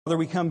Father,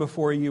 we come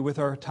before you with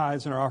our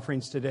tithes and our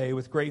offerings today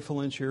with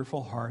grateful and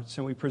cheerful hearts,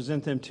 and we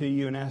present them to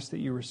you and ask that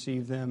you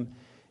receive them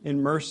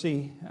in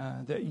mercy,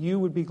 that you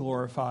would be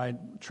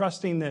glorified,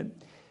 trusting that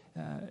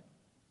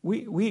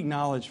we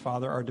acknowledge,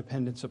 Father, our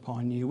dependence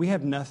upon you. We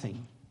have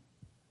nothing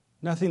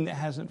that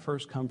hasn't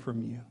first come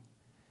from you.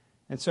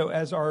 And so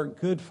as our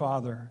good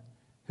Father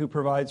who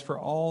provides for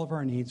all of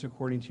our needs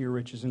according to your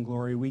riches and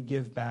glory, we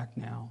give back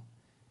now,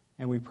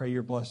 and we pray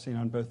your blessing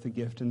on both the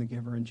gift and the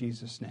giver in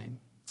Jesus' name.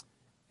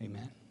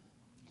 Amen.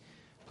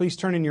 Please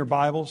turn in your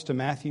Bibles to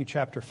Matthew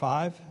chapter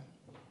 5.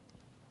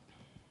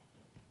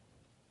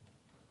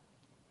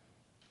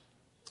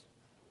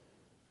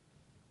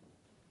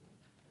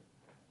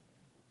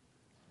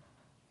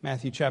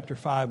 Matthew chapter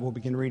 5, we'll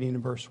begin reading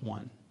in verse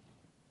 1.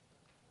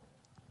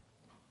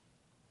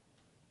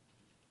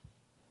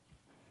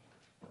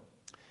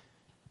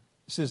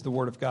 This is the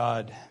word of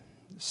God.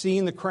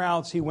 Seeing the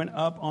crowds, he went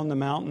up on the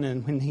mountain,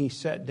 and when he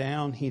sat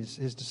down,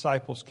 his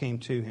disciples came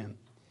to him.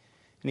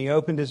 And he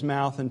opened his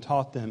mouth and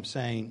taught them,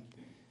 saying,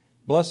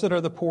 Blessed are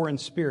the poor in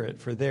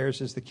spirit, for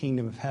theirs is the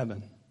kingdom of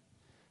heaven.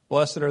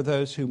 Blessed are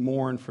those who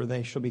mourn, for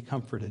they shall be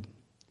comforted.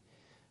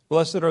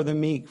 Blessed are the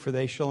meek, for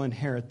they shall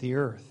inherit the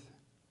earth.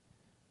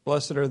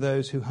 Blessed are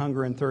those who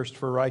hunger and thirst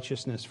for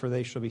righteousness, for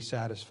they shall be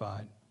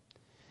satisfied.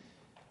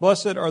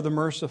 Blessed are the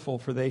merciful,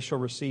 for they shall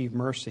receive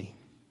mercy.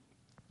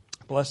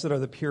 Blessed are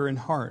the pure in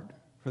heart,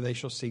 for they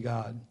shall see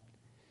God.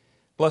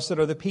 Blessed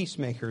are the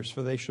peacemakers,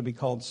 for they shall be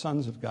called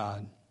sons of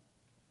God.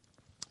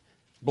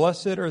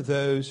 Blessed are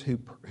those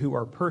who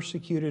are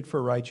persecuted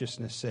for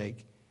righteousness'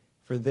 sake,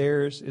 for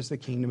theirs is the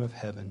kingdom of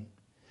heaven.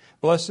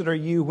 Blessed are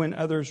you when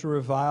others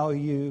revile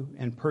you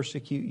and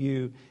persecute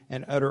you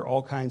and utter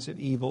all kinds of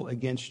evil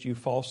against you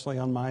falsely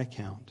on my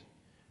account.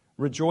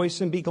 Rejoice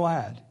and be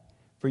glad,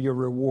 for your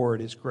reward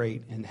is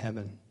great in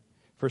heaven.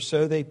 For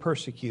so they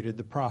persecuted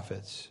the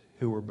prophets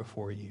who were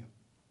before you.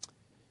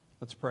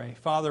 Let's pray.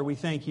 Father, we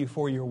thank you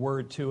for your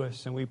word to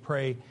us, and we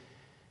pray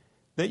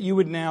that you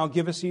would now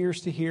give us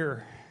ears to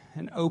hear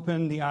and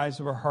open the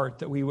eyes of our heart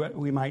that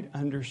we might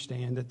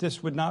understand, that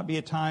this would not be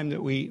a time that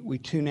we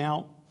tune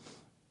out.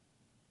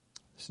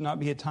 This would not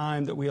be a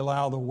time that we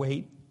allow the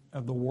weight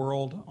of the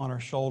world on our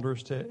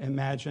shoulders to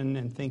imagine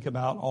and think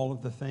about all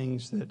of the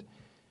things that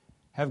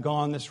have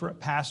gone this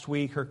past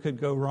week or could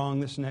go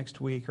wrong this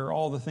next week, or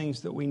all the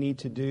things that we need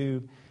to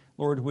do.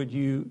 Lord, would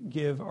you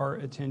give our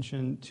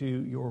attention to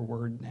your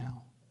word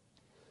now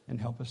and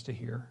help us to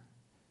hear,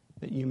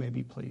 that you may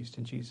be pleased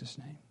in Jesus'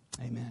 name.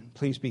 Amen.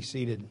 Please be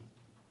seated.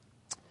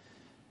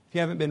 If you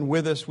haven't been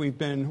with us, we've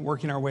been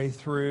working our way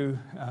through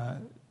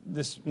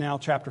this now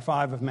chapter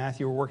 5 of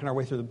Matthew. We're working our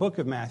way through the book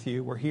of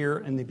Matthew. We're here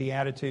in the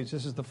Beatitudes.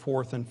 This is the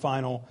fourth and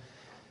final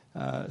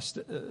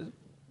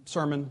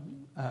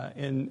sermon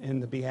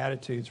in the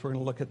Beatitudes. We're going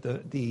to look at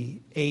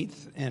the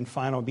eighth and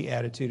final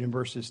Beatitude in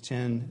verses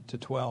 10 to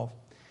 12.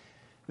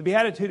 The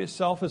Beatitude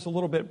itself is a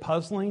little bit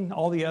puzzling.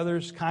 All the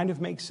others kind of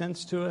make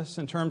sense to us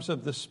in terms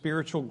of the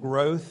spiritual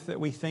growth that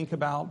we think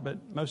about,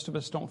 but most of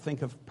us don't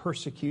think of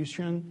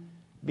persecution,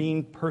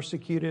 being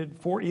persecuted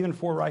even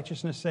for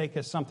righteousness' sake,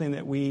 as something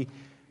that we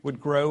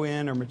would grow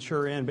in or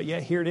mature in. But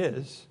yet here it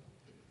is.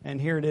 And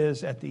here it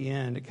is at the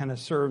end. It kind of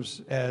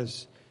serves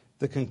as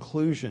the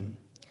conclusion.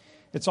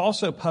 It's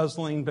also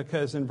puzzling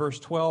because in verse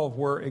 12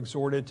 we're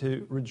exhorted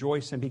to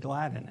rejoice and be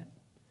glad in it.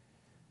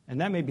 And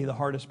that may be the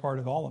hardest part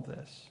of all of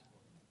this.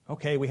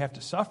 Okay, we have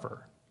to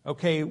suffer.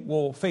 Okay,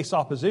 we'll face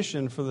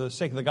opposition for the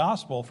sake of the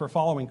gospel, for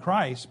following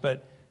Christ,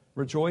 but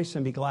rejoice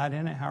and be glad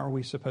in it. How are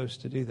we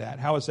supposed to do that?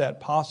 How is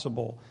that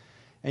possible?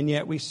 And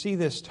yet we see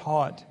this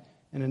taught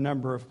in a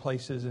number of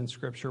places in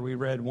Scripture. We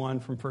read one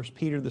from 1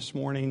 Peter this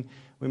morning.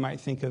 We might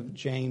think of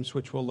James,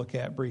 which we'll look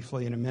at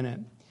briefly in a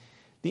minute.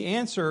 The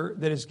answer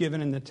that is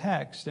given in the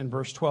text in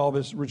verse 12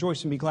 is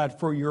rejoice and be glad,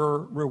 for your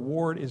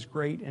reward is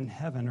great in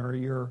heaven, or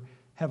your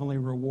heavenly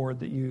reward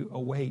that you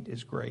await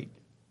is great.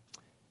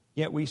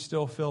 Yet we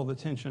still feel the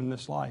tension in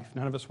this life.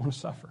 None of us want to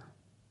suffer.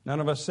 None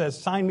of us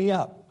says, sign me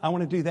up. I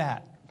want to do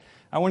that.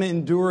 I want to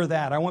endure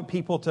that. I want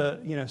people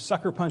to,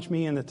 sucker punch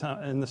me in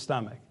the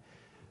stomach.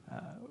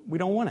 We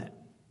don't want it.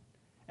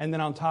 And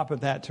then on top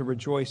of that, to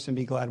rejoice and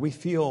be glad. We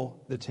feel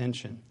the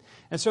tension.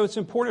 And so it's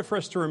important for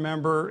us to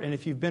remember, and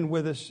if you've been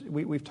with us,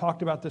 we've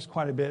talked about this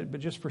quite a bit, but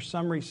just for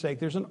summary's sake,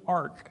 there's an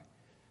arc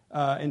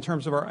in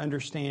terms of our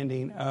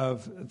understanding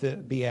of the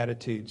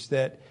Beatitudes,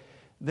 that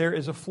there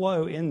is a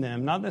flow in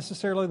them. Not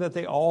necessarily that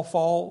they all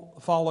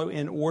follow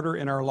in order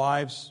in our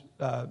lives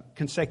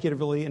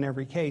consecutively in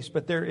every case,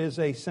 but there is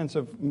a sense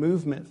of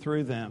movement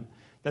through them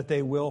that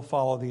they will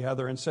follow the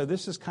other. And so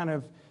this is kind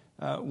of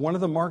one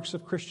of the marks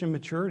of Christian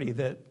maturity,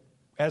 that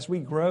as we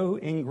grow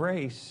in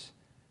grace,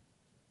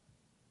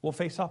 we'll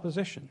face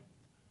opposition.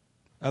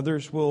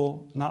 Others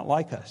will not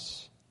like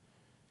us.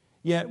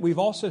 Yet we've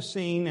also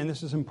seen, and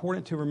this is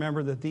important to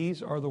remember, that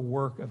these are the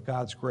work of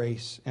God's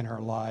grace in our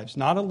lives,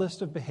 not a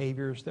list of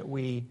behaviors that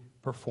we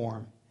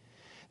perform.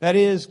 That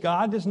is,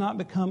 God does not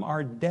become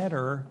our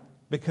debtor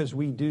because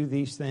we do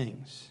these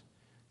things.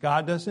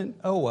 God doesn't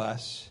owe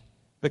us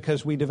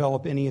because we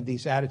develop any of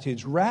these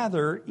attitudes.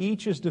 Rather,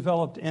 each is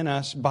developed in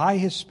us by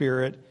His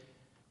Spirit,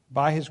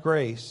 by His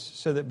grace,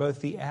 so that both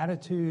the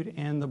attitude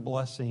and the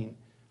blessing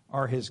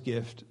are His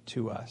gift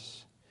to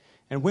us.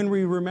 And when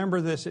we remember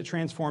this, it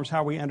transforms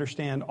how we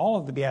understand all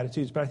of the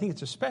Beatitudes, but I think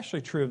it's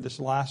especially true of this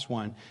last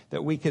one,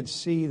 that we could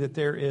see that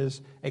there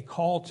is a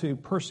call to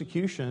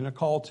persecution, a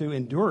call to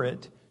endure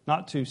it,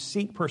 not to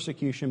seek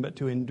persecution, but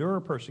to endure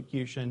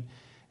persecution,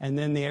 and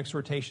then the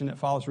exhortation that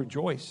follows,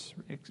 rejoice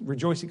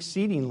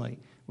exceedingly,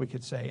 we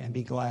could say, and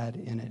be glad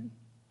in it.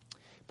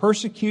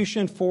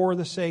 Persecution for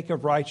the sake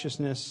of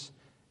righteousness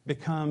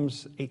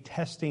becomes a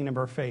testing of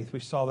our faith. We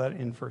saw that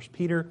in 1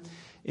 Peter.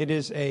 It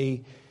is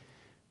a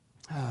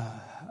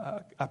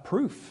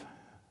proof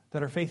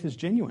that our faith is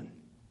genuine.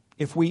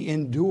 If we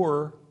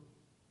endure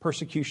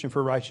persecution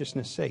for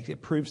righteousness' sake,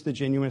 it proves the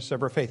genuineness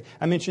of our faith.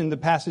 I mentioned the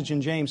passage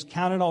in James,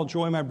 "Count it all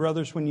joy, my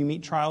brothers, when you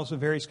meet trials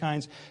of various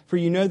kinds, for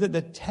you know that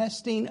the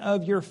testing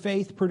of your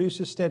faith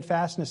produces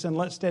steadfastness, and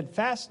let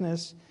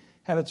steadfastness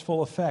have its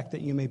full effect, that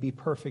you may be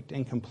perfect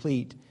and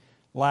complete,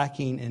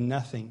 lacking in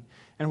nothing."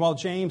 And while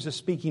James is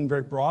speaking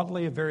very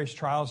broadly of various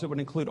trials, it would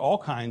include all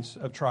kinds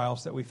of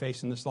trials that we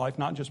face in this life,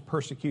 not just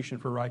persecution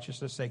for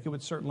righteousness' sake. It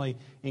would certainly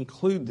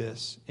include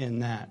this in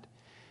that.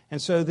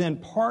 And so then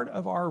part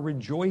of our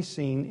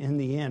rejoicing in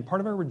the end,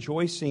 part of our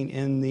rejoicing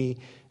in the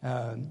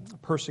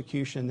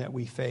persecution that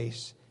we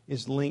face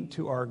is linked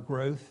to our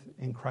growth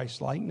in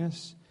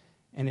Christ-likeness,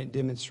 and it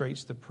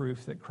demonstrates the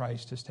proof that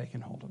Christ has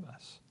taken hold of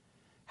us.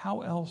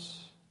 How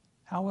else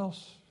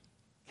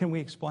can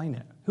we explain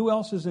it? Who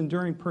else is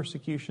enduring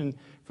persecution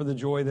for the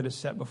joy that is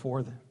set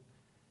before them?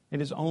 It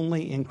is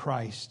only in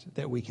Christ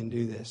that we can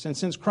do this. And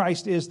since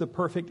Christ is the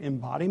perfect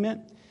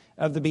embodiment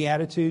of the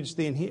Beatitudes,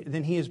 then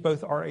he is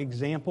both our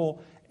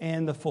example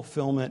and the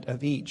fulfillment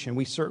of each. And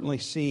we certainly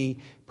see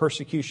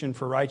persecution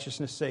for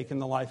righteousness' sake in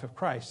the life of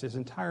Christ. His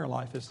entire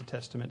life is a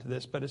testament to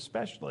this, but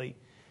especially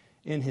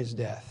in His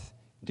death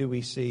do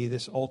we see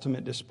this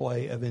ultimate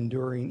display of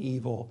enduring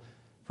evil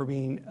for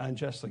being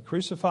unjustly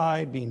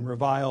crucified, being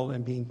reviled,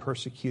 and being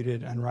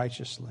persecuted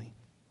unrighteously.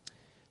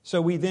 So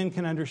we then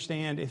can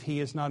understand, if He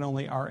is not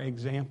only our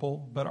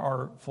example, but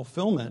our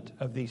fulfillment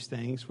of these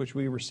things, which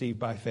we receive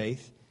by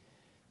faith,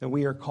 that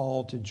we are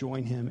called to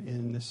join Him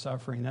in the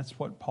suffering. That's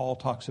what Paul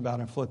talks about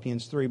in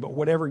Philippians 3. "But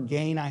whatever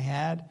gain I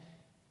had,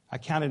 I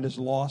counted as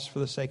loss for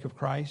the sake of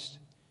Christ.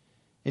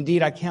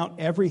 Indeed, I count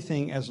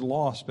everything as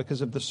loss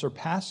because of the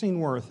surpassing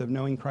worth of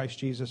knowing Christ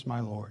Jesus my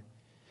Lord.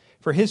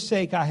 For His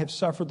sake I have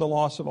suffered the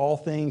loss of all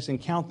things and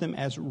count them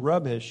as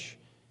rubbish,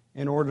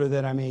 in order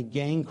that I may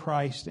gain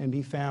Christ and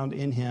be found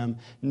in Him,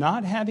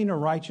 not having a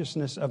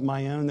righteousness of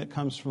my own that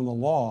comes from the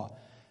law,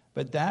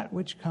 but that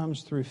which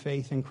comes through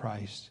faith in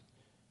Christ,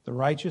 the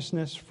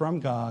righteousness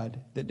from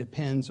God that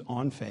depends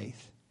on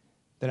faith,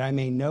 that I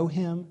may know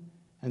Him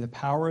and the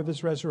power of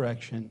His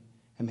resurrection,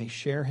 and may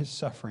share His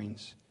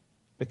sufferings,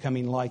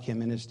 becoming like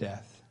Him in His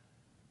death."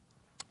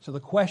 So the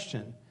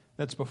question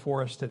that's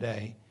before us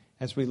today,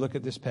 as we look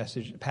at this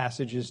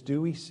passage is,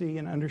 do we see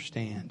and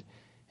understand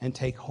and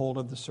take hold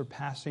of the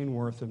surpassing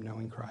worth of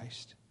knowing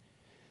Christ?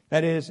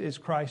 That is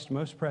Christ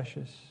most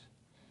precious,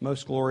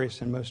 most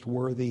glorious, and most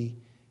worthy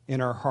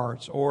in our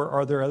hearts? Or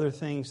are there other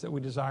things that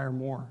we desire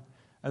more,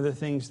 other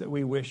things that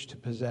we wish to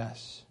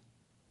possess?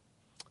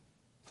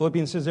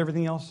 Philippians says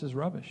everything else is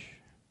rubbish.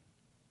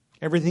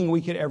 Everything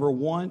we could ever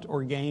want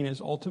or gain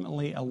is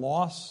ultimately a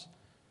loss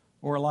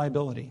or a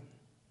liability.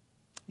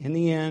 In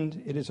the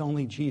end, it is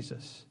only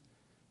Jesus,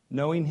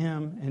 knowing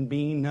Him and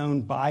being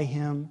known by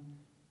Him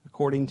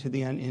according to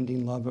the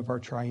unending love of our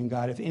triune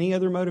God. If any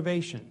other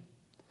motivation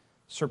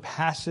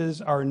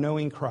surpasses our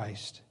knowing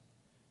Christ,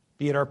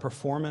 be it our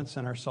performance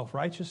and our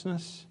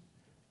self-righteousness,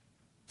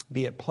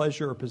 be it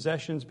pleasure or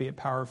possessions, be it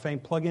power or fame,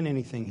 plug in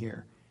anything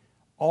here.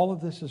 All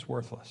of this is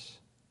worthless.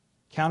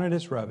 Count it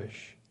as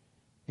rubbish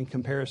in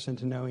comparison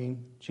to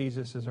knowing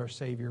Jesus as our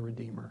Savior,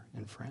 Redeemer,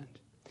 and friend.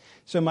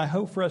 So my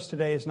hope for us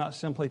today is not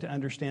simply to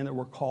understand that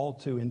we're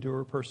called to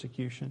endure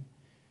persecution,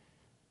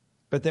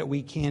 but that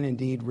we can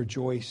indeed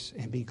rejoice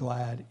and be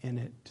glad in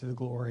it to the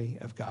glory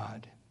of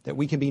God. That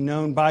we can be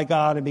known by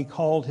God and be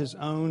called His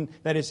own,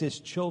 that is His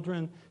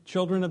children,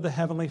 children of the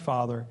Heavenly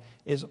Father,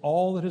 is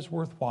all that is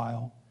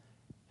worthwhile,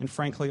 and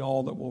frankly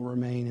all that will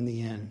remain in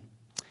the end.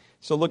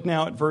 So look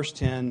now at verse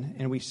 10,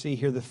 and we see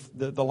here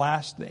the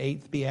last, the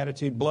eighth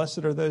beatitude. "Blessed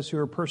are those who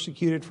are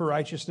persecuted for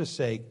righteousness'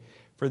 sake,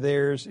 for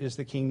theirs is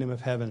the kingdom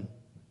of heaven."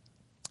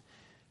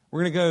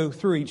 We're going to go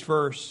through each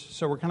verse,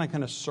 so we're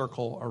kind of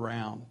circle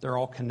around. They're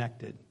all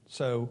connected.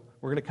 So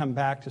we're going to come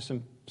back to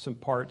some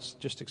parts,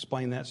 just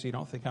explain that so you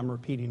don't think I'm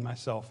repeating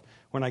myself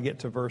when I get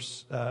to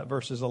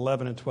verses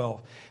 11 and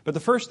 12. But the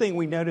first thing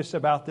we notice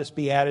about this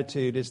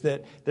beatitude is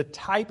that the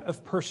type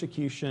of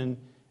persecution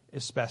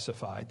is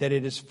specified, that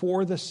it is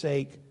for the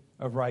sake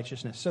of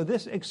righteousness. So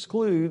this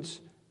excludes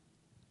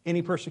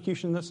any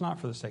persecution that's not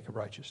for the sake of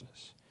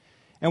righteousness.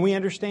 And we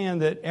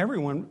understand that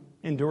everyone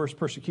endures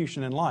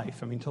persecution in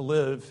life. I mean, to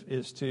live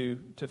is to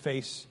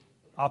face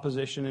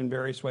opposition in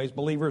various ways.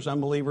 Believers,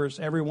 unbelievers,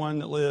 everyone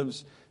that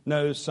lives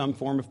knows some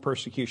form of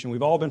persecution.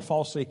 We've all been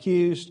falsely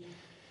accused.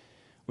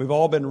 We've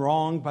all been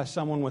wronged by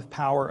someone with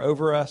power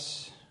over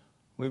us.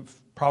 We've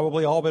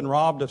probably all been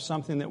robbed of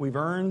something that we've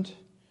earned.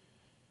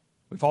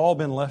 We've all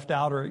been left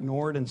out or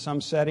ignored in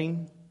some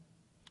setting.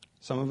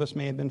 Some of us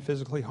may have been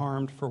physically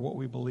harmed for what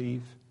we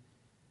believe.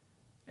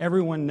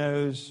 Everyone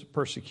knows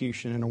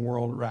persecution in a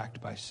world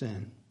racked by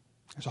sin.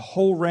 There's a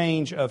whole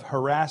range of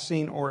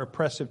harassing or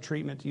oppressive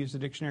treatment, to use the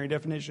dictionary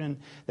definition,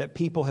 that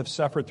people have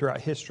suffered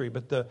throughout history.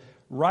 But the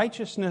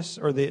righteousness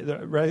or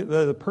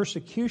the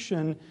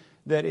persecution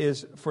that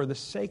is for the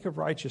sake of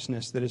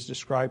righteousness that is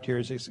described here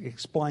is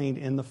explained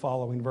in the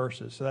following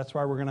verses. So that's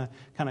why we're going to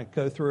kind of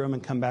go through them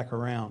and come back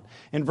around.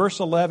 In verse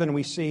 11,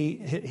 we see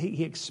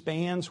he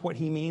expands what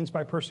he means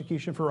by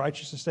persecution for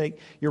righteousness' sake.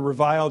 You're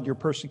reviled, you're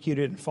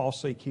persecuted, and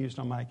falsely accused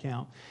on my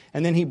account.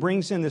 And then he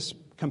brings in this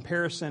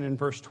comparison in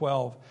verse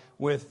 12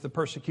 with the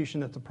persecution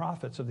that the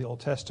prophets of the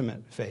Old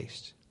Testament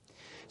faced.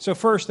 So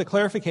first, the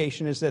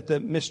clarification is that the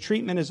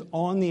mistreatment is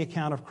on the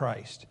account of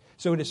Christ.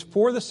 So it is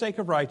for the sake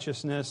of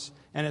righteousness,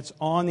 and it's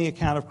on the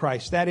account of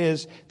Christ. That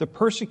is, the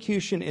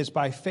persecution is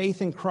by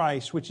faith in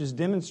Christ, which is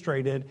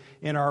demonstrated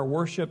in our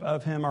worship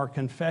of Him, our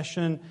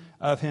confession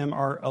of Him,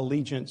 our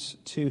allegiance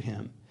to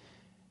Him.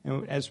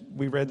 And as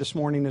we read this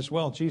morning as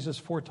well, Jesus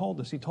foretold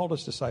this. He told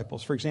His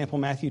disciples, for example,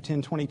 Matthew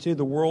 10:22,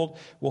 the world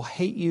will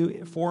hate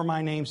you for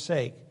my name's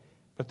sake,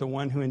 but the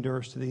one who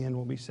endures to the end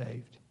will be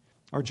saved.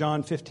 Or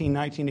John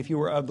 15:19, if you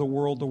were of the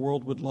world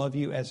would love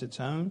you as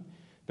its own.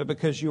 But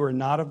because you are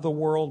not of the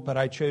world, but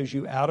I chose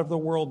you out of the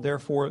world,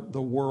 therefore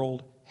the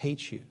world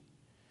hates you.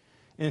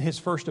 In his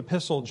first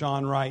epistle,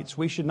 John writes,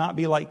 we should not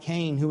be like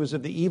Cain, who was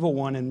of the evil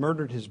one and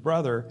murdered his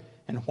brother.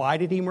 And why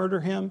did he murder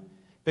him?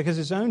 Because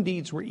his own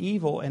deeds were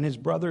evil and his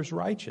brother's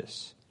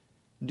righteous.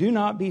 Do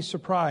not be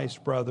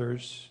surprised,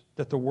 brothers,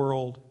 that the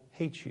world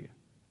hates you.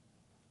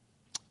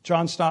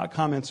 John Stott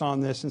comments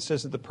on this and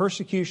says that the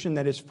persecution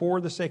that is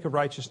for the sake of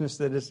righteousness,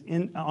 that is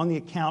on the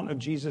account of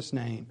Jesus'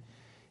 name,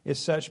 is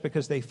such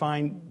because they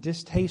find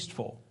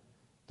distasteful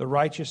the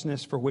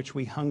righteousness for which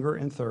we hunger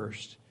and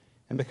thirst,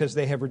 and because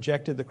they have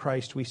rejected the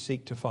Christ we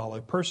seek to follow.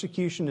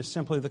 Persecution is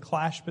simply the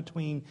clash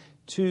between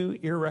two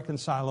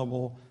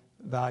irreconcilable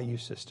value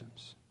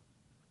systems.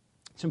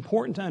 It's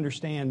important to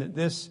understand that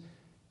this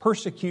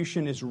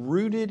persecution is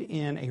rooted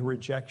in a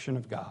rejection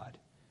of God.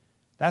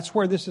 That's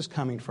where this is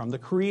coming from. The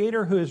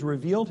Creator who has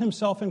revealed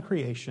Himself in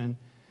creation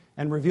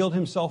and revealed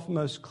Himself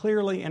most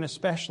clearly and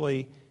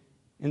especially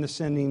in the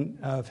sending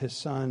of His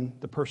Son,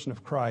 the person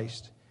of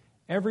Christ,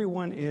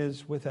 everyone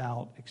is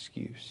without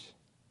excuse.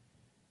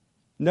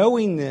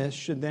 Knowing this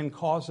should then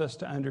cause us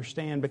to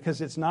understand, because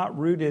it's not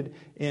rooted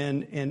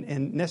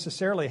in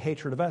necessarily a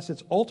hatred of us,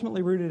 it's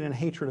ultimately rooted in a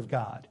hatred of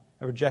God,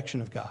 a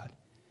rejection of God.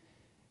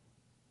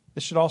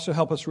 This should also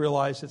help us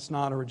realize it's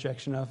not a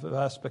rejection of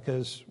us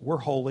because we're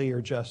holy or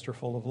just or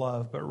full of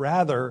love, but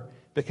rather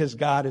because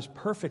God is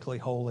perfectly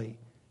holy,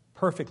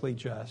 perfectly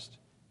just,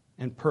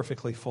 and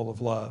perfectly full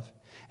of love.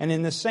 And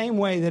in the same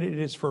way that it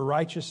is for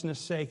righteousness'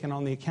 sake and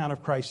on the account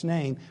of Christ's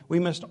name, we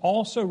must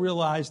also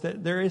realize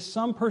that there is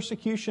some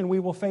persecution we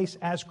will face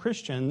as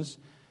Christians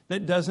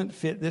that doesn't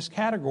fit this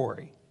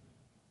category,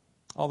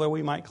 although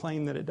we might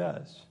claim that it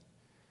does.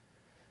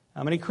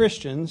 How many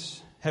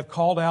Christians have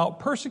called out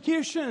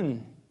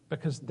persecution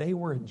because they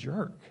were a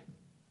jerk?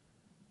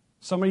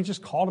 Somebody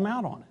just called them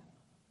out on it.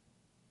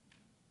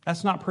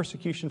 That's not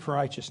persecution for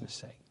righteousness'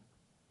 sake.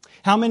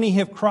 How many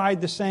have cried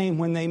the same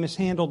when they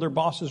mishandled their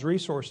boss's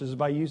resources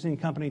by using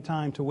company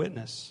time to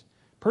witness?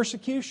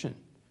 Persecution,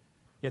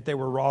 yet they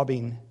were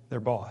robbing their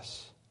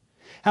boss.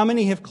 How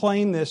many have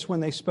claimed this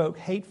when they spoke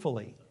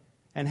hatefully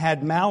and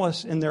had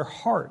malice in their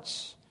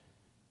hearts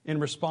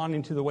in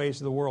responding to the ways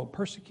of the world?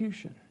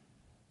 Persecution.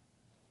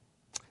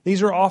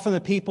 These are often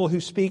the people who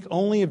speak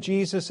only of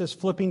Jesus as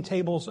flipping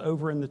tables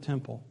over in the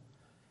temple,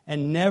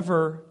 and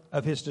never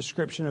of His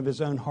description of His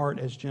own heart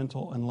as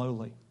gentle and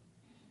lowly.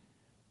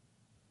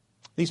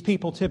 These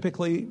people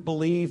typically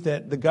believe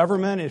that the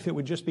government, if it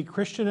would just be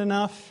Christian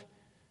enough,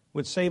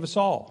 would save us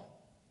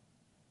all.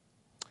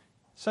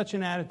 Such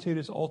an attitude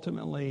is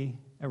ultimately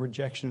a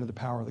rejection of the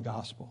power of the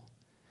gospel,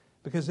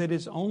 because it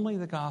is only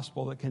the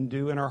gospel that can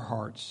do in our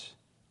hearts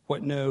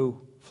what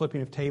no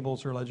flipping of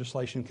tables or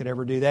legislation could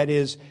ever do. That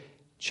is,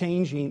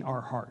 changing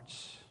our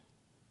hearts,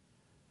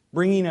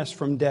 bringing us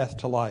from death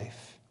to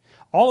life.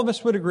 All of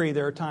us would agree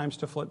there are times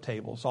to flip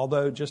tables,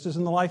 although just as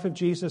in the life of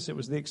Jesus, it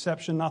was the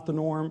exception, not the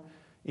norm.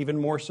 Even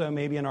more so,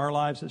 maybe in our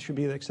lives, it should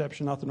be the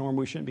exception, not the norm.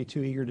 We shouldn't be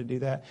too eager to do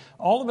that.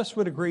 All of us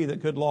would agree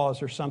that good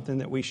laws are something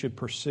that we should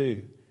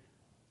pursue.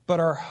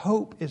 But our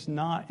hope is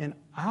not in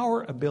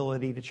our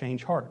ability to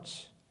change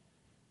hearts,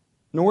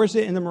 nor is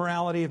it in the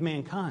morality of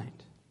mankind,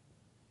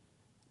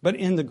 but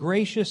in the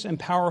gracious and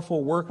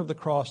powerful work of the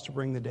cross to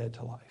bring the dead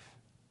to life.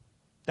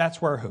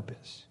 That's where our hope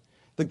is.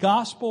 The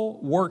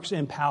gospel works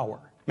in power.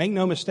 Make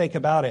no mistake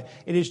about it.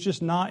 It is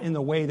just not in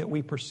the way that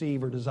we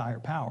perceive or desire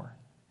power.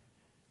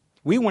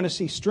 We want to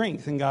see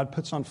strength, and God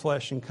puts on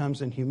flesh and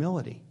comes in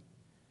humility.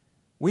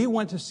 We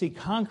want to see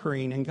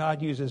conquering, and God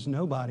uses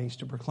nobodies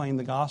to proclaim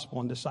the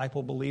gospel and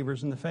disciple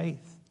believers in the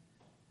faith.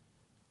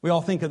 We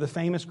all think of the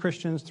famous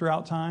Christians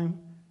throughout time.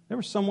 There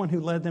was someone who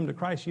led them to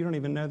Christ. You don't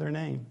even know their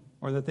name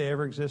or that they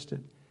ever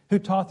existed. Who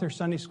taught their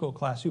Sunday school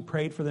class, who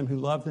prayed for them, who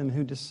loved them,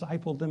 who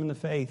discipled them in the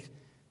faith.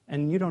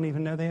 And you don't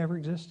even know they ever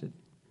existed.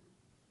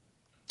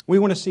 We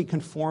want to see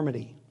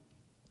conformity.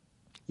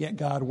 Yet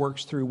God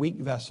works through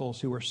weak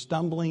vessels who are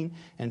stumbling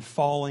and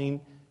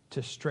falling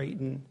to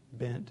straighten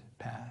bent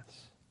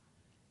paths.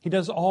 He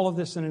does all of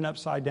this in an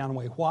upside down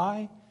way.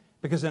 Why?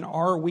 Because in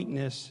our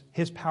weakness,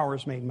 His power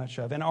is made much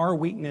of. In our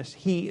weakness,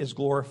 He is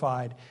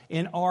glorified.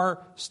 In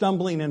our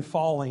stumbling and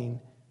falling,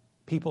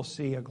 people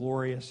see a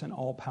glorious and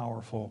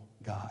all-powerful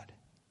God.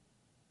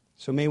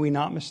 So may we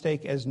not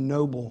mistake as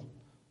noble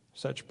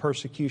such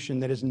persecution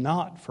that is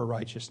not for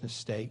righteousness'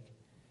 sake,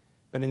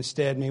 but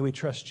instead may we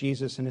trust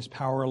Jesus and His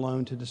power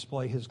alone to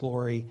display His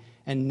glory,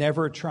 and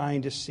never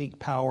trying to seek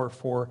power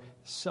for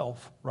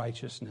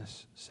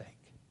self-righteousness' sake.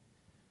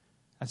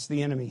 That's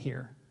the enemy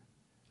here.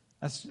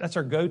 That's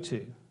our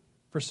go-to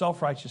for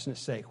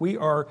self-righteousness' sake. We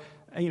are,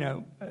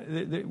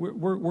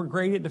 we're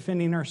great at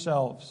defending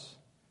ourselves.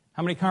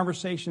 How many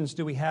conversations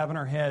do we have in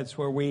our heads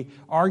where we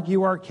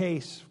argue our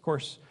case? Of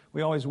course,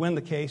 we always win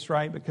the case,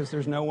 right? Because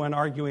there's no one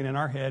arguing in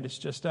our head. It's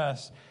just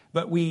us.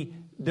 But we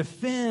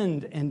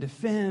defend and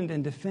defend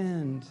and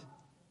defend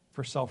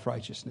for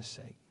self-righteousness'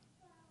 sake.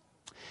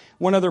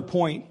 One other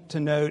point to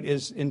note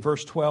is in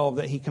verse 12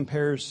 that he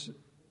compares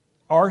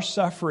our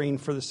suffering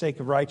for the sake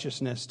of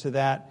righteousness to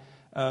that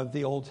of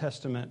the Old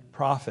Testament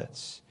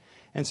prophets.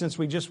 And since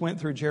we just went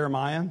through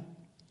Jeremiah,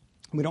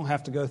 we don't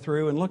have to go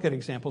through and look at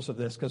examples of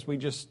this because we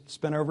just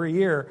spent over a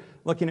year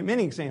looking at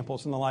many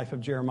examples in the life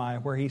of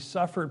Jeremiah where he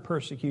suffered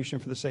persecution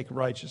for the sake of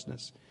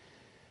righteousness.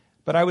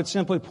 But I would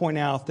simply point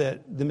out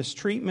that the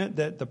mistreatment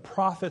that the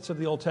prophets of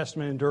the Old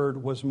Testament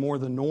endured was more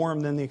the norm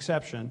than the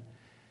exception.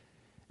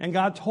 And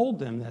God told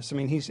them this. I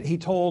mean, he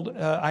told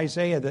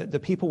Isaiah that the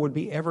people would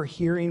be ever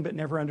hearing but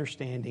never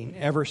understanding,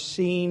 ever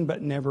seeing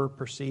but never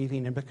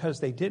perceiving. And because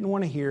they didn't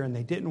want to hear and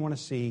they didn't want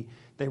to see,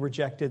 they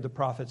rejected the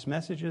prophets'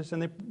 messages and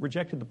they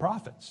rejected the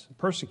prophets,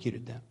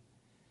 persecuted them.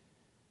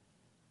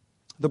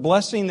 The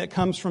blessing that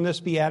comes from this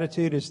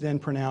beatitude is then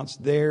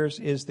pronounced, theirs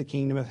is the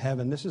kingdom of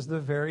heaven. This is the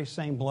very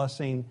same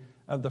blessing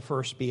of the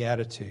first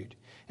beatitude.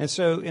 And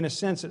so, in a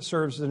sense, it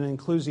serves as an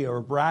inclusio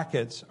or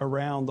brackets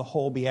around the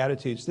whole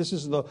Beatitudes. This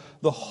is the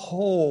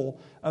whole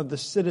of the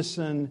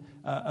citizen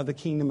of the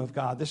kingdom of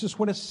God. This is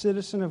what a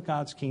citizen of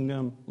God's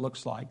kingdom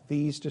looks like,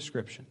 these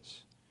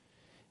descriptions.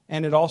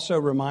 And it also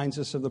reminds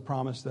us of the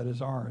promise that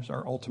is ours,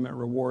 our ultimate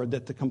reward,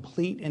 that the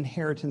complete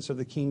inheritance of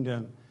the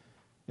kingdom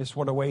is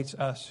what awaits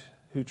us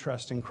who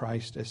trust in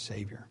Christ as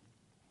Savior.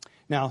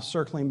 Now,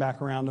 circling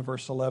back around to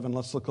verse 11,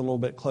 let's look a little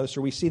bit closer.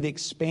 We see the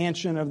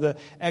expansion of the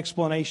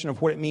explanation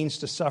of what it means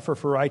to suffer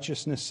for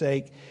righteousness'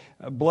 sake.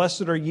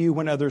 Blessed are you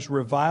when others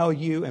revile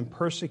you and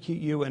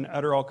persecute you and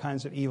utter all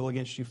kinds of evil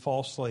against you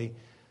falsely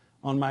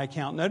on my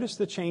account. Notice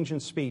the change in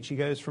speech. He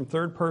goes from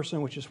third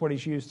person, which is what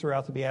he's used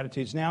throughout the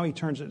Beatitudes. Now he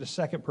turns it to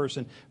second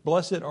person.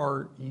 Blessed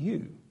are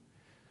you.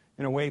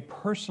 In a way,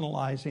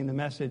 personalizing the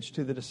message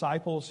to the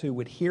disciples who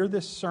would hear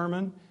this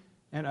sermon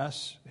and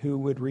us who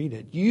would read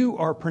it. You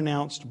are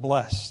pronounced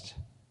blessed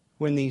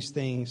when these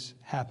things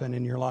happen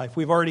in your life.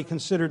 We've already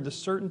considered the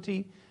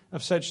certainty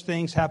of such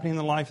things happening in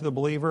the life of the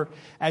believer.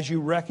 As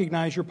you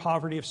recognize your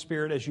poverty of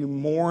spirit, as you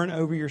mourn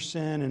over your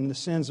sin and the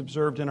sins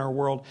observed in our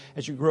world,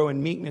 as you grow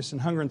in meekness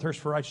and hunger and thirst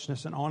for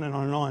righteousness and on and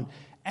on and on,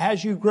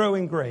 as you grow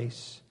in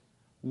grace,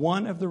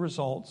 one of the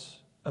results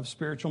of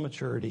spiritual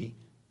maturity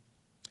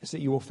is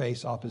that you will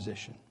face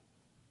opposition.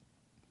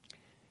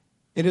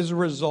 It is a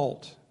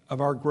result of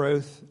our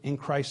growth in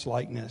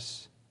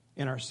Christ-likeness,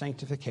 in our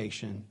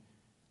sanctification,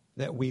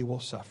 that we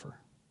will suffer.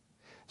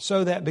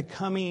 So that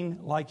becoming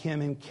like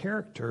Him in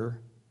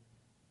character,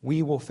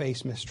 we will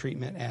face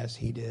mistreatment as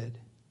He did.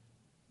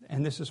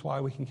 And this is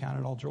why we can count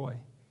it all joy.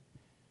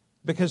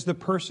 Because the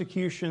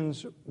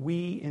persecutions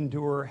we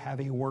endure have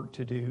a work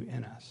to do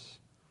in us.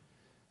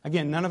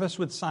 Again, none of us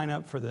would sign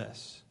up for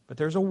this, but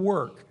there's a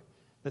work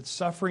that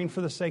suffering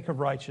for the sake of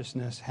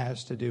righteousness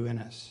has to do in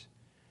us.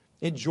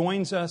 It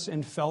joins us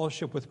in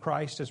fellowship with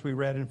Christ, as we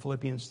read in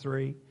Philippians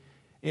 3.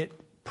 It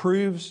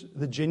proves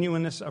the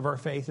genuineness of our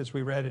faith, as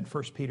we read in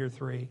 1 Peter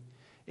 3.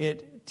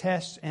 It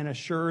tests and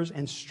assures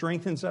and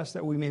strengthens us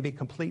that we may be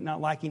complete, not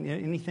lacking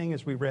anything,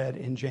 as we read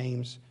in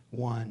James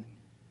 1.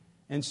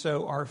 And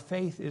so our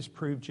faith is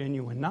proved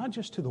genuine, not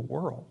just to the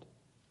world,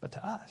 but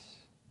to us.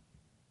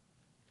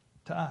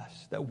 To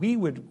us, that we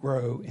would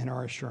grow in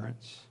our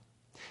assurance.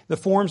 The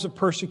forms of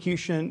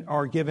persecution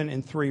are given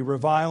in three: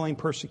 reviling,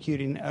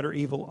 persecuting,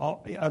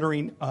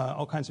 uttering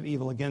all kinds of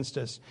evil against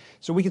us.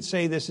 So we could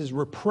say this is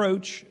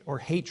reproach or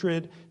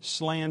hatred,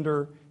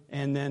 slander,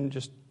 and then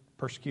just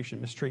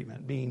persecution,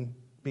 mistreatment, being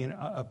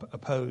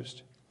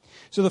opposed.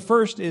 So the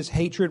first is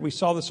hatred. We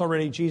saw this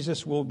already. Jesus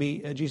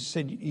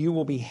said, "You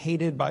will be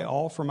hated by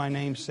all for my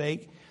name's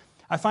sake."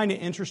 I find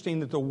it interesting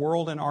that the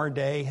world in our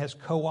day has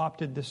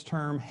co-opted this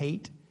term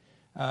hate.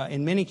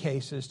 in many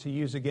cases, to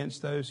use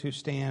against those who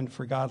stand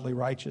for godly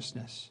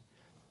righteousness.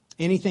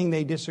 Anything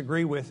they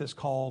disagree with is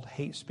called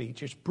hate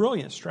speech. It's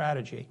brilliant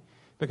strategy,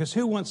 because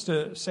who wants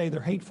to say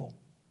they're hateful?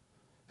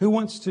 Who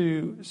wants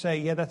to say,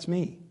 yeah, that's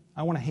me.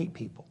 I want to hate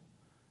people.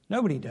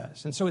 Nobody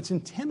does. And so it's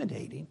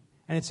intimidating,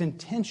 and it's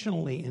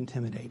intentionally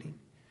intimidating.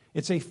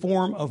 It's a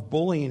form of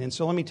bullying. And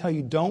so let me tell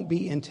you, don't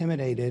be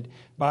intimidated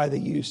by the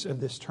use of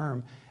this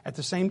term. At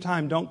the same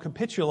time, don't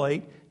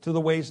capitulate to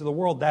the ways of the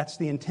world. That's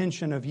the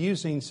intention of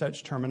using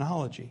such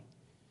terminology.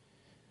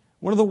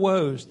 One of the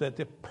woes that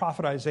the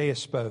prophet Isaiah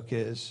spoke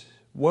is,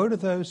 woe to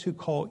those who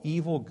call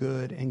evil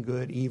good and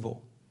good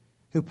evil,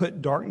 who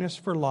put darkness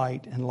for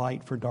light and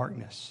light for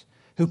darkness,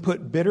 who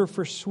put bitter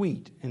for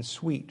sweet and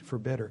sweet for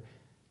bitter.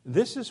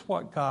 This is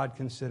what God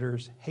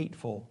considers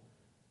hateful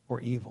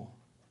or evil.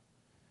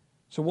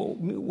 So what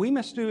we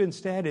must do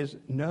instead is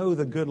know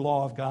the good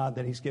law of God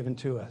that He's given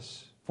to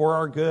us for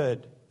our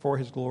good, for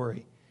His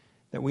glory,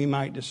 that we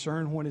might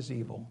discern what is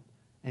evil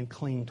and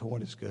cling to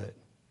what is good.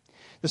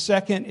 The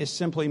second is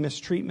simply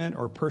mistreatment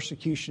or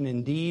persecution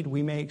indeed.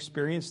 We may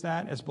experience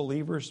that as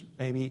believers,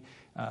 maybe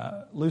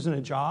losing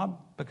a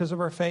job because of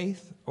our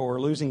faith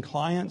or losing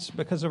clients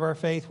because of our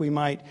faith. We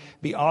might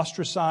be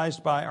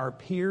ostracized by our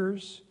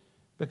peers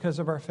because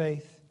of our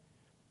faith.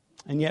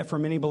 And yet for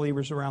many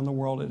believers around the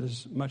world, it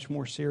is much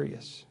more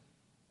serious.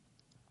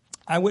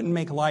 I wouldn't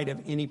make light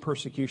of any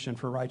persecution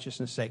for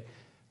righteousness' sake.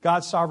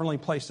 God sovereignly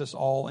placed us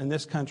all in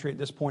this country at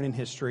this point in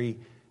history.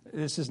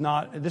 This is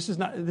not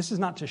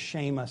to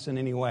shame us in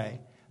any way.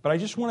 But I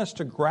just want us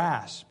to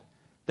grasp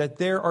that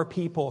there are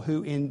people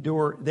who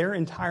endure their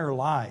entire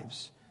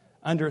lives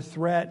under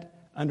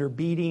threat, under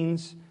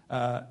beatings.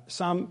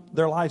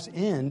 Their lives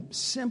end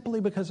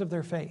simply because of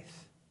their faith.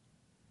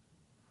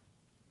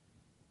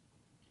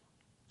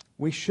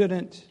 We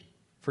shouldn't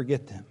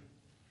forget them.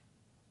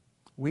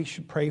 We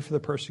should pray for the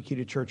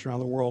persecuted church around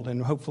the world,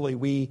 and hopefully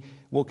we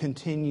will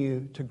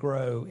continue to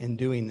grow in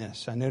doing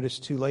this. I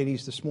noticed 2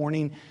 ladies this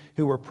morning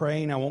who were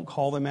praying. I won't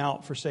call them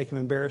out for sake of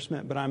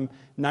embarrassment, but I'm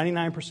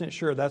 99%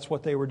 sure that's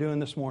what they were doing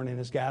this morning,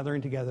 is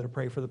gathering together to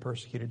pray for the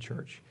persecuted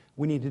church.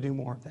 We need to do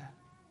more of that.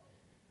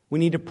 We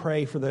need to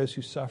pray for those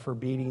who suffer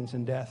beatings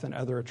and death and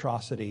other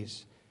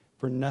atrocities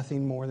for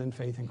nothing more than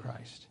faith in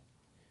Christ.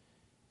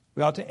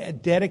 We ought to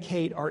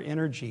dedicate our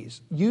energies,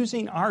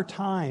 using our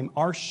time,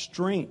 our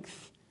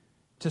strength,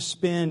 to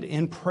spend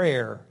in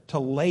prayer, to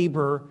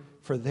labor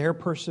for their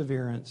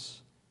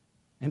perseverance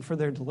and for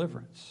their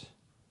deliverance.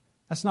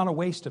 That's not a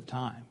waste of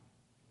time.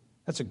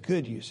 That's a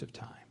good use of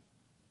time.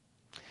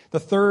 The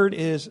third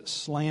is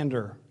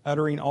slander,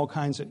 uttering all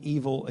kinds of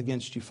evil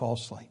against you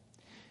falsely.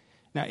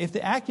 Now, if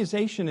the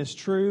accusation is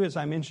true, as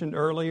I mentioned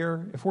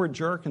earlier, if we're a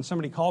jerk and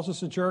somebody calls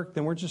us a jerk,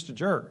 then we're just a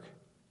jerk.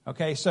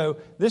 Okay, so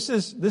this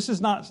is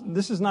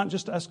not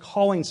just us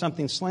calling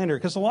something slander,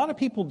 because a lot of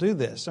people do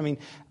this. I mean,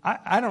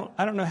 I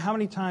don't know how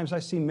many times I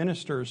see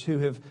ministers who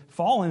have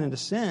fallen into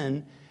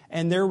sin,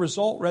 and their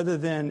result, rather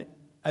than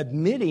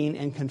admitting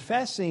and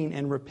confessing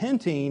and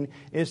repenting,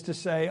 is to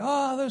say,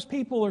 "Oh, those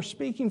people are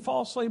speaking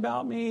falsely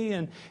about me,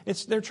 and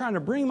they're trying to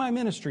bring my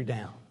ministry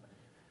down."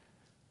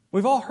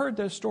 We've all heard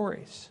those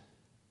stories.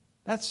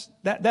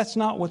 That's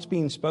not what's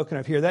being spoken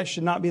of here. That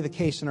should not be the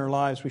case in our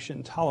lives. We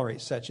shouldn't tolerate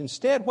such.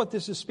 Instead, what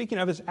this is speaking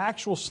of is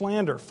actual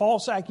slander,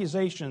 false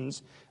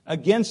accusations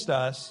against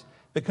us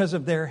because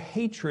of their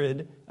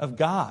hatred of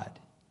God.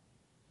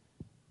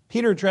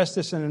 Peter addressed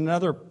this in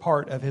another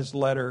part of his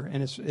letter, in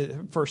his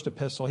first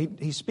epistle.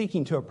 He's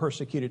speaking to a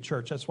persecuted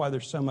church. That's why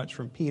there's so much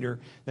from Peter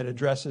that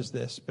addresses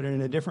this. But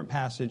in a different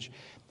passage,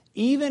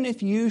 even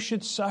if you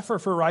should suffer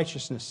for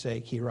righteousness'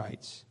 sake, he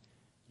writes,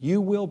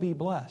 you will be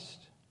blessed.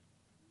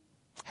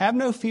 Have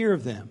no fear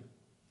of them,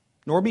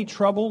 nor be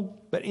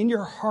troubled, but in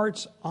your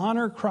hearts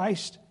honor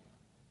Christ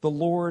the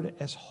Lord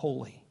as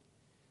holy,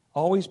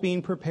 always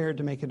being prepared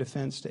to make a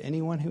defense to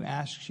anyone who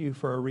asks you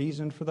for a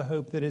reason for the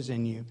hope that is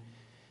in you.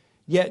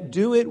 Yet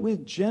do it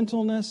with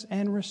gentleness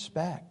and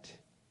respect,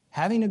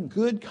 having a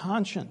good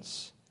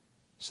conscience,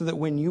 so that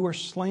when you are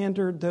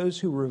slandered, those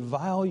who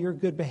revile your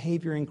good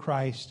behavior in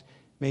Christ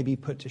may be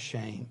put to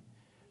shame.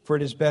 For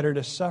it is better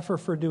to suffer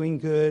for doing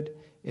good,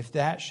 if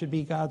that should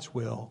be God's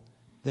will,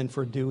 than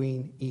for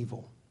doing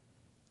evil.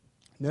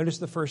 Notice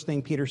the first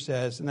thing Peter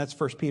says, and that's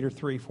 1 Peter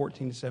 3,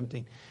 14 to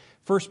 17.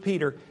 1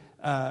 Peter,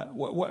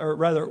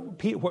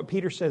 what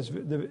Peter says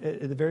at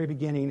the very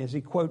beginning is he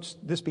quotes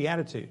this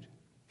beatitude.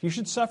 If you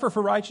should suffer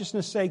for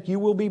righteousness' sake, you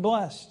will be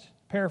blessed.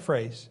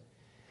 Paraphrase.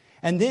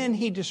 And then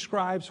he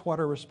describes what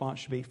our response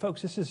should be.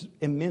 Folks, this is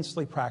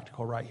immensely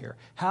practical right here.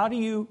 How do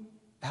you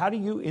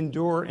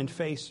endure and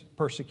face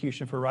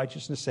persecution for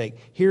righteousness' sake?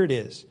 Here it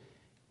is.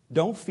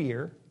 Don't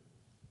fear.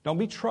 Don't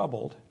be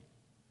troubled.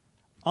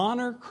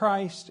 Honor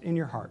Christ in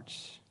your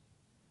hearts.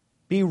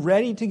 Be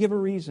ready to give a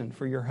reason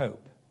for your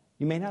hope.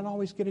 You may not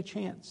always get a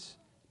chance,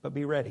 but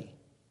be ready.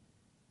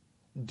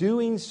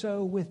 Doing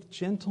so with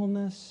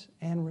gentleness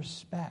and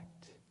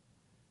respect.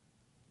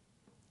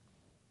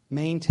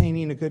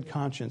 Maintaining a good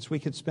conscience. We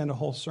could spend a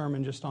whole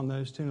sermon just on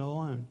those two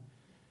alone.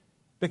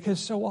 Because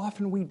so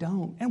often we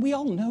don't. And we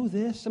all know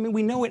this. I mean,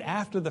 we know it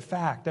after the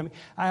fact. I mean,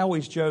 I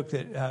always joke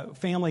that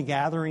family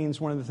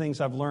gatherings, one of the things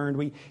I've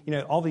learned,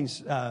 all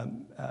these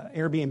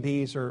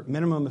Airbnbs are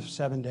minimum of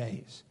 7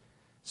 days.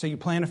 So you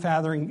plan a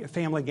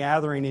family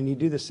gathering and you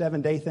do the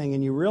 7-day thing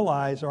and you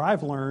realize, or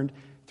I've learned,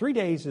 3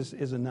 days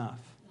is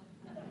enough.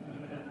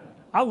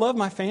 I love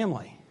my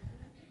family.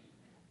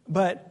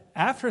 But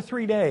after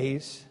 3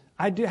 days,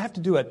 I do have to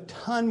do a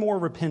ton more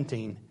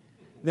repenting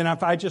than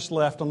if I just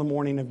left on the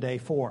morning of day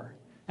 4.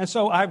 And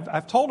so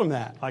I've told them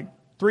that, like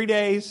 3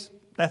 days,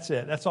 that's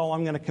it. That's all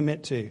I'm going to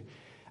commit to.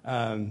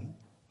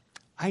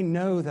 I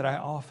know that I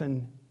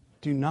often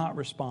do not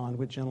respond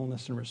with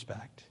gentleness and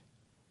respect.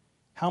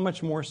 How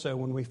much more so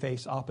when we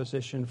face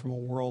opposition from a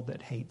world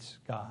that hates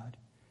God?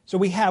 So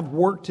we have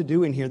work to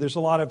do in here. There's a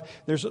lot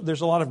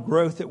of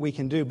growth that we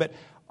can do, but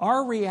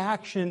our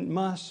reaction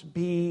must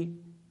be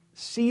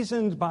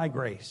seasoned by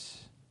grace.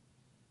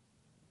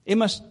 It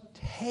must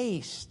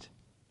taste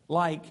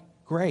like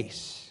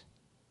grace.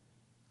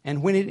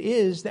 And when it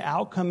is, the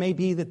outcome may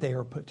be that they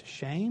are put to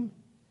shame.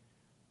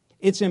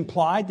 It's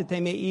implied that they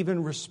may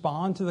even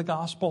respond to the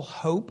gospel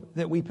hope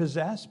that we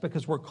possess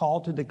because we're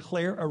called to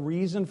declare a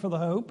reason for the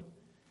hope.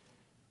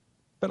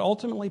 But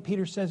ultimately,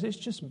 Peter says it's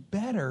just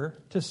better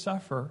to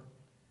suffer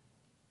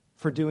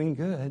for doing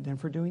good than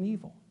for doing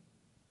evil.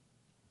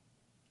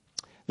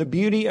 The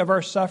beauty of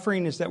our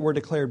suffering is that we're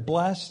declared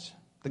blessed.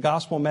 The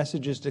gospel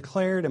message is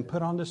declared and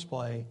put on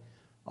display,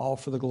 all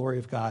for the glory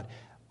of God.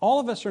 All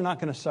of us are not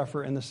going to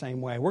suffer in the same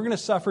way. We're going to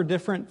suffer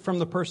different from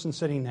the person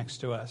sitting next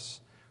to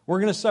us. We're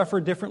going to suffer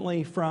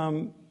differently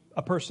from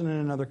a person in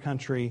another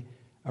country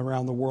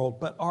around the world.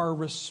 But our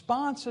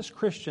response as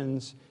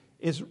Christians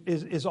is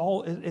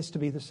to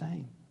be the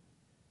same.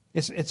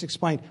 It's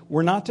explained.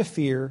 We're not to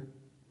fear,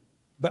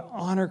 but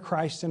honor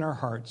Christ in our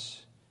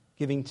hearts,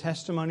 giving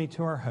testimony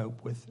to our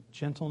hope with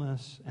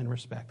gentleness and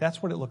respect.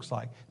 That's what it looks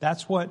like.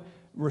 That's what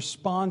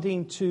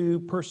responding to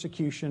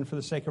persecution for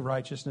the sake of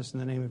righteousness in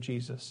the name of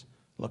Jesus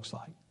looks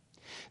like.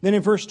 Then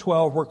in verse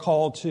 12, we're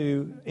called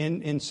to,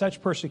 in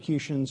such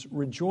persecutions,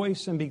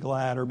 rejoice and be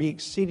glad, or be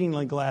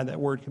exceedingly glad. That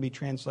word can be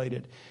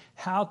translated.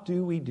 How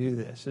do we do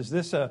this? Is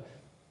this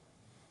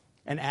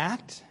an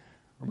act?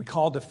 Are we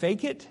called to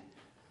fake it?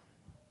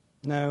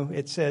 No,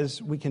 it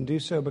says we can do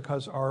so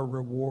because our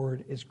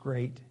reward is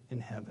great in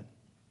heaven.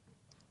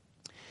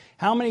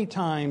 How many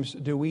times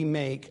do we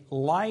make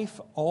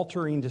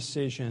life-altering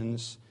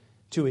decisions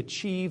to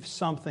achieve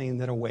something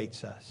that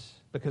awaits us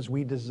because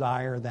we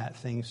desire that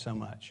thing so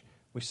much?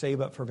 We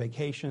save up for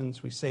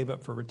vacations. We save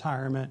up for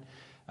retirement.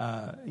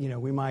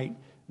 We might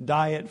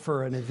diet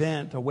for an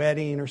event, a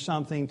wedding or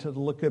something to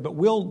look good. But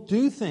we'll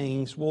do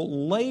things,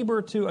 we'll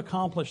labor to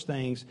accomplish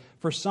things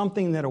for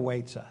something that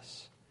awaits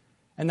us.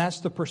 And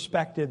that's the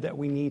perspective that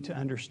we need to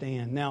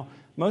understand. Now,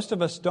 most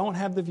of us don't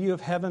have the view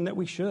of heaven that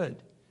we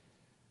should.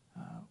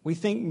 We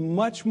think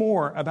much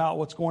more about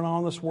what's going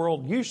on in this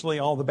world, usually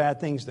all the bad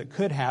things that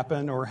could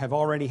happen or have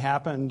already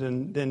happened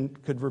and then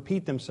could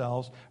repeat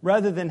themselves,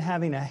 rather than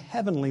having a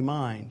heavenly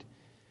mind.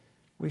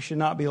 We should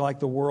not be like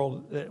the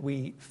world that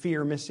we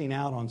fear missing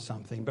out on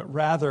something, but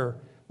rather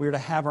we are to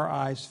have our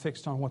eyes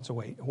fixed on what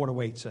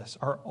awaits us,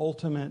 our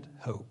ultimate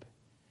hope.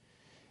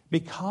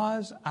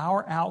 Because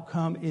our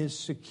outcome is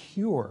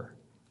secure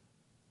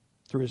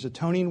through His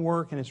atoning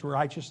work and His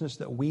righteousness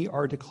that we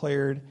are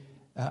declared,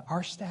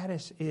 our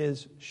status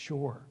is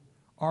sure.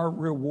 Our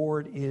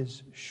reward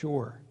is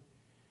sure.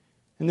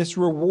 And this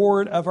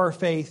reward of our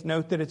faith,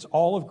 note that it's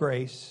all of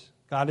grace.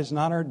 God is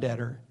not our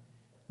debtor.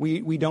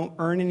 We don't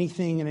earn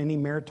anything in any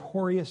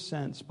meritorious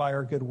sense by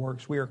our good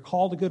works. We are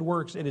called to good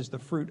works. It is the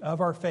fruit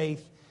of our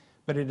faith,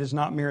 but it is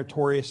not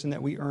meritorious in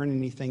that we earn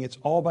anything. It's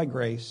all by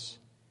grace.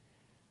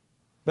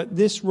 But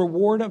this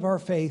reward of our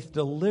faith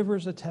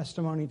delivers a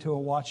testimony to a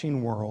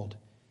watching world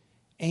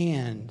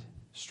and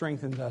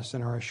strengthens us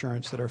in our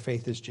assurance that our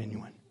faith is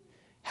genuine.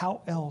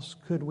 How else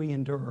could we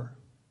endure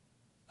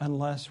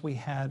unless we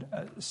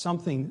had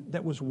something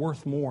that was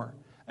worth more,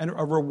 and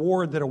a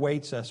reward that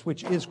awaits us,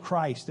 which is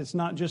Christ? It's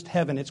not just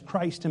heaven, it's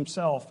Christ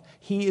Himself.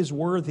 He is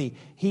worthy.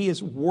 He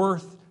is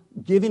worth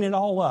giving it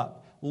all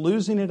up,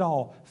 losing it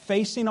all,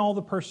 facing all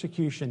the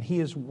persecution. He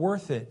is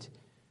worth it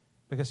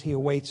because He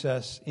awaits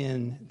us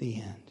in the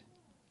end.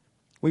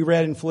 We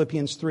read in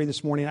Philippians 3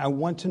 this morning, I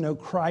want to know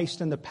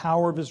Christ and the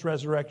power of His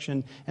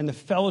resurrection and the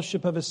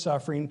fellowship of His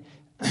suffering,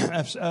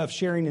 of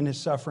sharing in His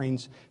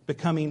sufferings,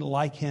 becoming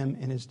like Him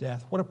in His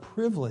death. What a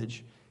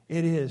privilege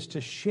it is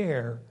to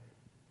share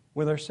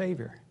with our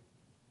Savior.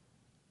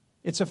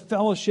 It's a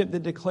fellowship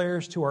that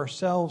declares to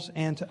ourselves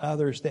and to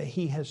others that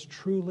He has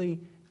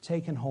truly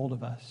taken hold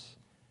of us,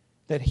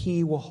 that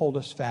He will hold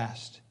us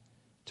fast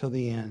till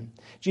the end.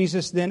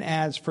 Jesus then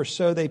adds, for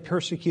so they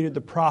persecuted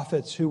the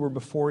prophets who were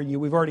before you.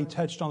 We've already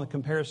touched on the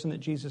comparison that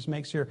Jesus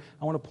makes here.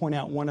 I want to point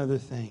out one other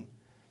thing.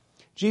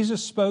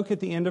 Jesus spoke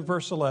at the end of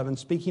verse 11,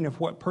 speaking of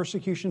what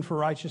persecution for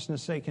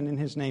righteousness' sake and in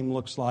His name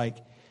looks like.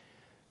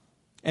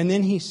 And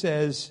then He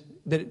says,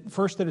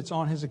 that it's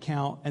on his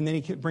account, and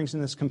then he brings in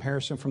this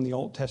comparison from the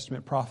Old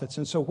Testament prophets.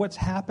 And so what's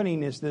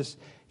happening is this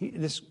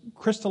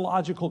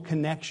Christological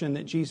connection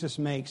that Jesus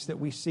makes, that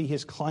we see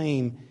his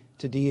claim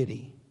to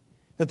deity.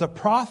 That the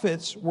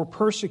prophets were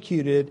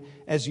persecuted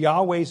as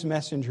Yahweh's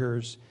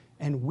messengers,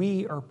 and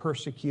we are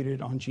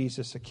persecuted on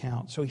Jesus'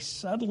 account. So he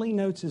subtly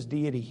notes his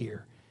deity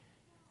here,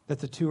 that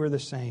the two are the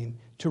same.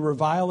 To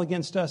revile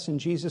against us in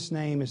Jesus'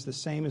 name is the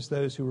same as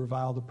those who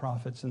revile the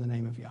prophets in the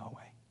name of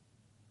Yahweh.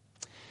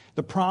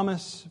 The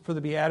promise for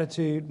the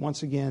Beatitude,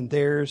 once again,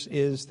 theirs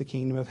is the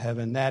kingdom of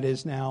heaven. That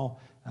is now,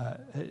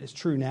 is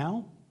true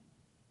now.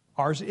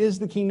 Ours is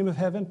the kingdom of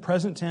heaven,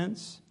 present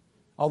tense,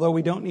 although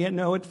we don't yet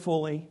know it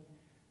fully,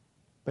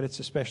 but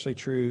it's especially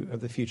true of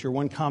the future.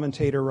 One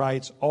commentator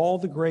writes, all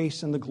the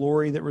grace and the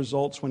glory that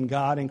results when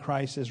God in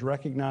Christ is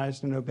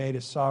recognized and obeyed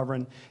as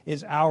sovereign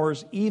is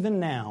ours even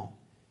now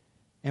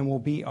and will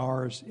be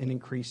ours in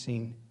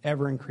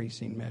ever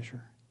increasing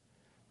measure.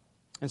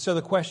 And so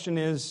the question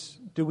is,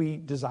 do we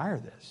desire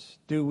this?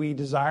 Do we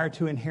desire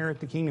to inherit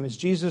the kingdom? Is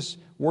Jesus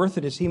worth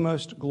it? Is he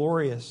most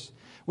glorious?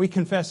 We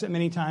confess it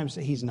many times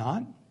that he's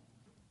not.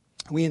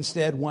 We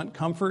instead want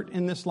comfort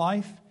in this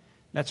life.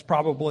 That's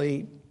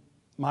probably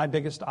my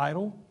biggest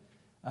idol.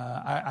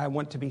 I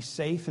want to be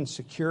safe and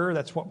secure.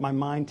 That's what my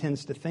mind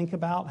tends to think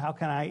about. How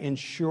can I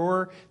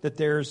ensure that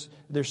there's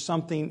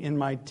something in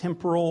my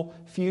temporal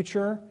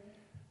future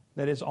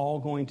that is all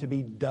going to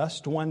be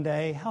dust one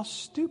day? How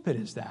stupid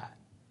is that?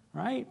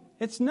 Right?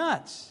 It's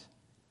nuts.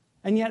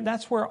 And yet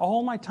that's where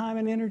all my time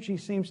and energy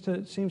seems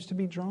to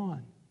be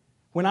drawn.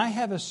 When I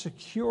have a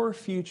secure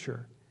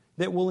future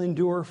that will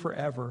endure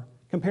forever,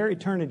 compare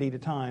eternity to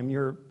time.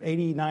 You're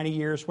 80, 90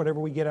 years,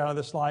 whatever we get out of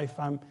this life.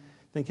 I'm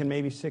thinking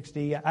maybe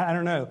 60. I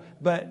don't know.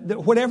 But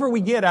whatever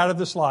we get out of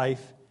this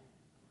life,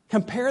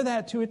 compare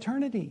that to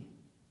eternity.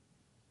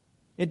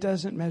 It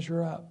doesn't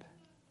measure up.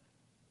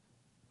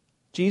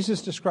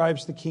 Jesus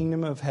describes the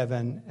kingdom of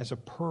heaven as a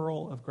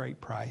pearl of great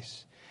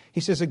price. He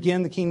says,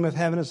 again, the kingdom of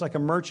heaven is like a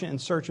merchant in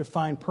search of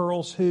fine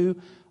pearls who,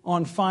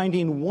 on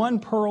finding one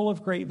pearl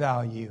of great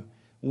value,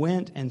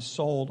 went and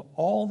sold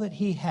all that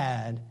he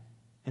had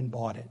and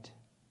bought it.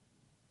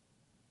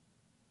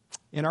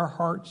 In our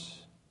hearts,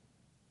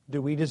 do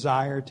we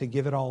desire to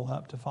give it all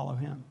up to follow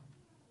him?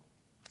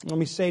 Let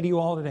me say to you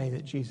all today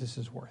that Jesus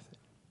is worth it.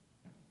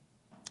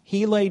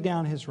 He laid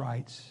down his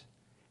rights.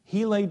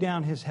 He laid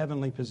down his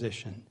heavenly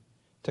position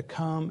to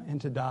come and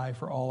to die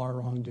for all our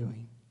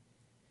wrongdoing.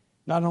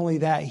 Not only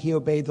that, he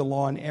obeyed the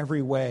law in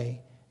every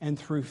way, and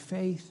through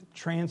faith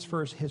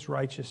transfers his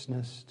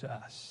righteousness to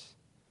us.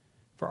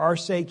 For our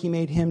sake, he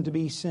made him to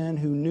be sin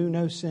who knew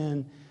no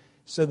sin,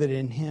 so that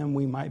in him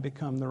we might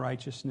become the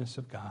righteousness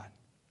of God.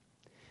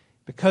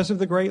 Because of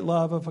the great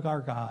love of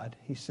our God,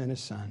 he sent his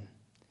Son.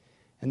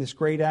 And this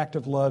great act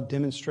of love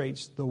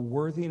demonstrates the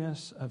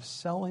worthiness of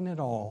selling it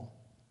all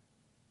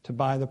to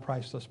buy the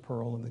priceless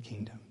pearl of the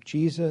kingdom.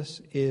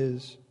 Jesus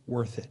is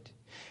worth it.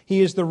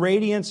 He is the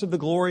radiance of the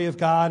glory of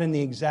God and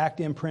the exact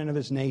imprint of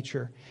his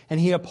nature. And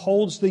he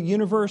upholds the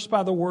universe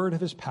by the word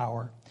of his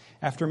power.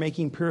 After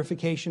making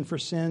purification for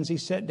sins, he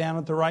sat down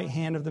at the right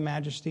hand of the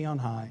Majesty on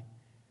high.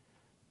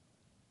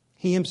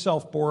 He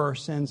himself bore our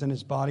sins in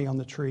his body on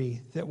the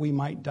tree, that we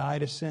might die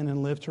to sin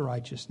and live to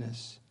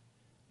righteousness.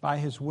 By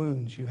his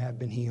wounds you have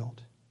been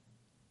healed.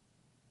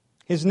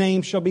 His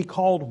name shall be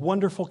called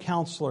Wonderful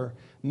Counselor,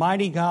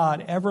 Mighty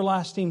God,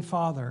 Everlasting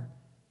Father,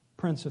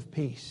 Prince of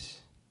Peace.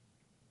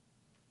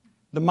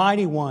 The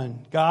Mighty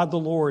One, God the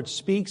Lord,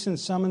 speaks and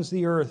summons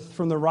the earth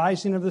from the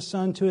rising of the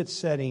sun to its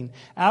setting.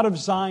 Out of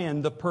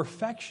Zion, the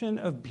perfection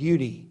of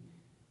beauty,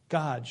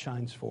 God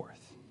shines forth.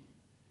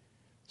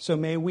 So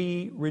may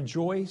we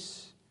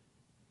rejoice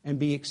and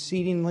be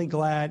exceedingly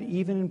glad,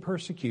 even in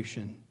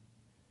persecution,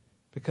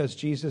 because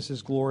Jesus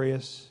is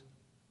glorious.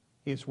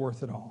 He is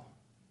worth it all.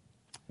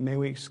 May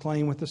we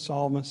exclaim with the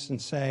psalmist and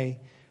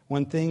say,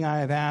 one thing I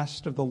have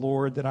asked of the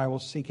Lord that I will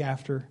seek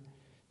after,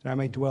 that I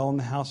may dwell in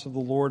the house of the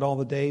Lord all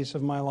the days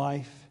of my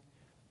life,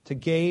 to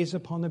gaze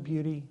upon the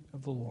beauty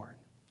of the Lord.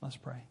 Let's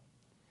pray.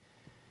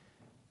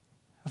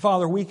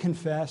 Father, we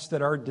confess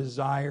that our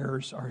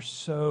desires are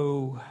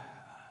so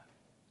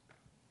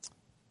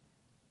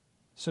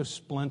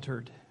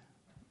splintered,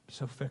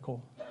 so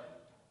fickle.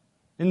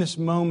 In this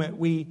moment,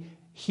 we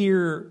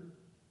hear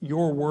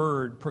your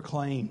word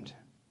proclaimed,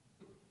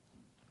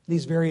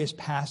 these various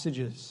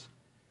passages,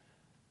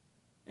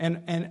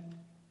 and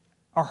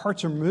our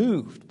hearts are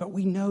moved, but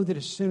we know that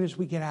as soon as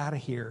we get out of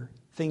here,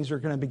 things are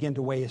going to begin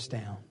to weigh us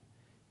down.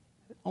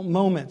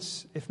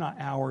 Moments, if not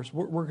hours,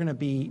 we're going to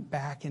be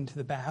back into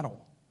the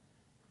battle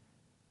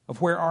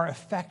of where our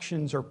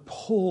affections are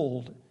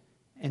pulled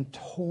and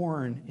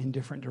torn in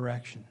different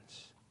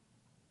directions.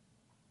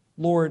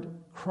 Lord,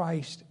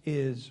 Christ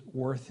is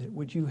worth it.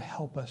 Would you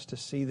help us to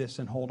see this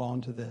and hold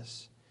on to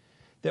this,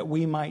 that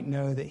we might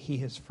know that he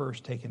has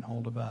first taken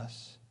hold of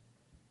us,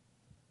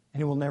 and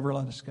he will never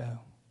let us go.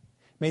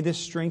 May this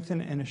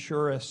strengthen and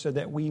assure us so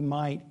that we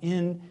might,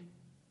 in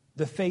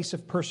the face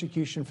of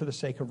persecution for the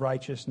sake of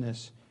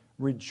righteousness,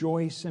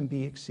 rejoice and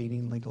be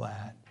exceedingly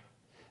glad,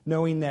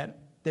 knowing that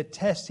the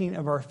testing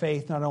of our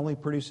faith not only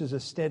produces a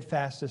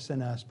steadfastness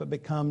in us, but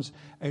becomes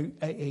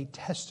a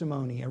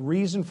testimony, a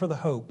reason for the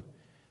hope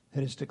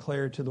that is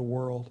declared to the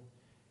world,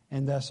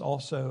 and thus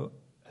also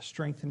a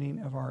strengthening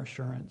of our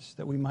assurance,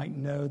 that we might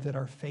know that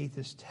our faith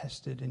is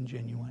tested and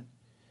genuine.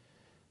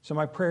 So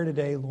my prayer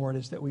today, Lord,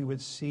 is that we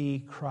would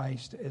see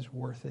Christ as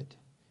worth it,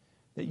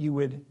 that you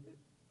would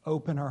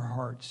open our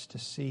hearts to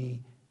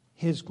see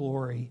his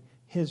glory,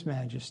 his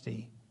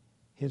majesty,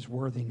 his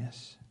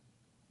worthiness.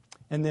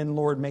 And then,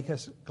 Lord, make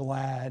us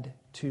glad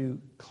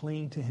to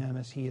cling to him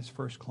as he has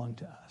first clung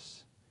to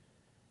us.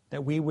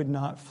 That we would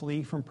not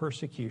flee from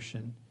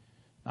persecution.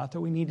 Not that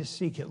we need to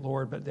seek it,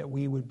 Lord, but that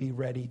we would be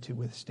ready to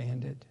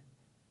withstand it,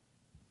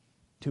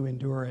 to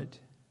endure it,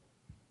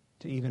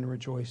 to even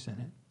rejoice in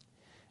it.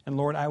 And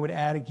Lord, I would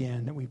add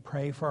again that we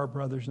pray for our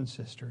brothers and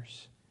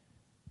sisters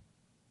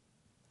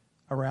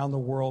around the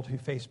world who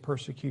face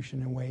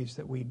persecution in ways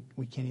that we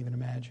can't even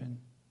imagine,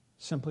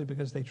 simply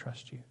because they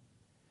trust you.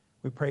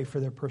 We pray for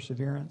their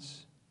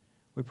perseverance.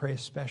 We pray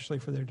especially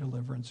for their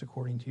deliverance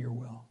according to your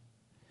will.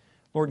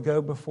 Lord,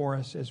 go before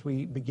us as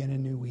we begin a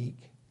new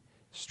week.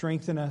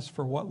 Strengthen us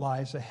for what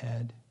lies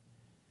ahead.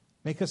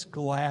 Make us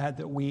glad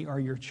that we are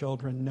your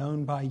children,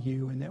 known by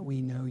you, and that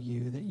we know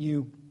you, that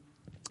you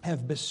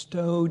have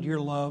bestowed your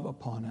love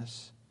upon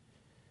us.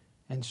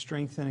 And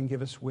strengthen and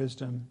give us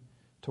wisdom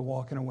to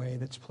walk in a way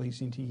that's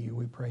pleasing to you.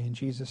 We pray in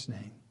Jesus'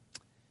 name.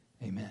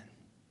 Amen.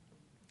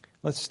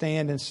 Let's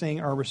stand and sing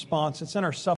our response. It's in our